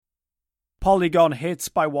Polygon hit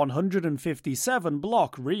by 157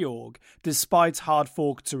 block reorg, despite hard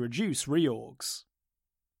fork to reduce reorgs.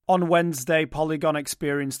 On Wednesday, Polygon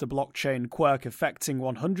experienced a blockchain quirk affecting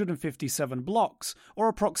 157 blocks, or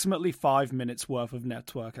approximately 5 minutes worth of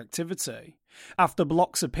network activity. After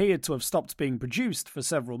blocks appeared to have stopped being produced for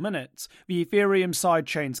several minutes, the Ethereum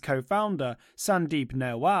sidechain's co-founder, Sandeep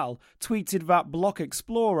Nailwal, tweeted that Block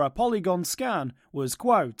Explorer Polygon scan was,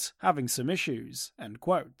 quote, having some issues, end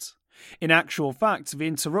quote. In actual fact, the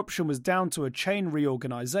interruption was down to a chain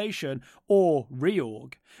reorganization, or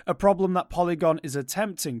reorg, a problem that Polygon is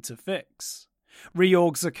attempting to fix.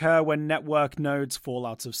 Reorgs occur when network nodes fall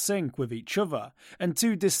out of sync with each other, and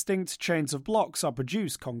two distinct chains of blocks are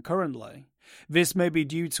produced concurrently. This may be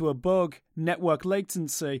due to a bug, network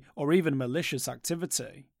latency, or even malicious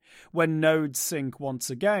activity. When nodes sync once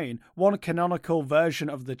again, one canonical version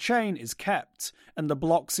of the chain is kept, and the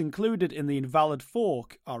blocks included in the invalid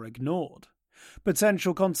fork are ignored.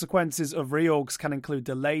 Potential consequences of reorgs can include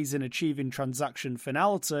delays in achieving transaction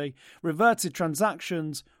finality, reverted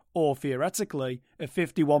transactions, or, theoretically, a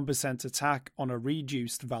 51% attack on a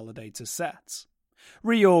reduced validator set.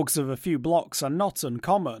 Reorgs of a few blocks are not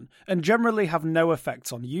uncommon and generally have no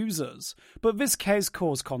effect on users, but this case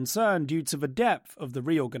caused concern due to the depth of the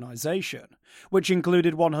reorganization, which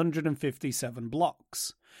included 157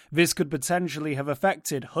 blocks. This could potentially have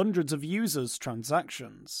affected hundreds of users'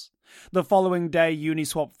 transactions. The following day,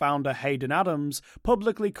 Uniswap founder Hayden Adams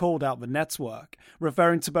publicly called out the network,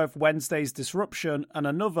 referring to both Wednesday's disruption and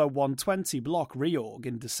another 120-block reorg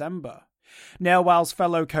in December. Nailwal's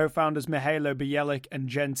fellow co-founders Mihailo Bielik and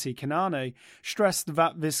Genti Kanani stressed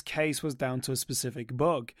that this case was down to a specific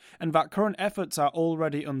bug, and that current efforts are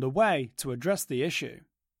already underway to address the issue.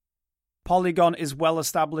 Polygon is well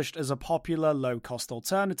established as a popular low-cost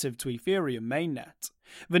alternative to Ethereum mainnet.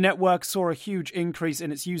 The network saw a huge increase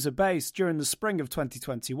in its user base during the spring of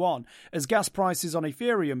 2021 as gas prices on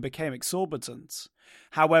Ethereum became exorbitant.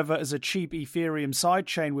 However, as a cheap Ethereum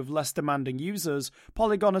sidechain with less demanding users,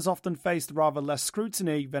 Polygon has often faced rather less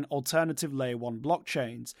scrutiny than alternative Layer 1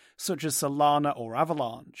 blockchains, such as Solana or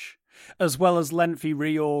Avalanche. As well as lengthy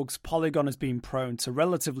reorgs, Polygon has been prone to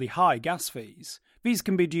relatively high gas fees. These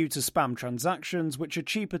can be due to spam transactions, which are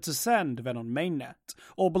cheaper to send than on mainnet,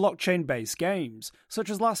 or blockchain-based games, such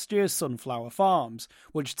as last year's Sunflower Farms,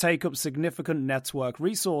 which take up significant network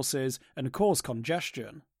resources and cause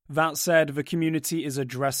congestion. That said, the community is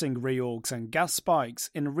addressing reorgs and gas spikes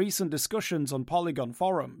in recent discussions on Polygon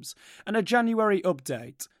forums, and a January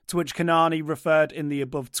update, to which Kanani referred in the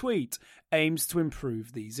above tweet, aims to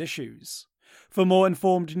improve these issues. For more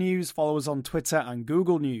informed news, follow us on Twitter and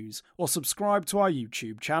Google News, or subscribe to our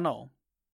YouTube channel.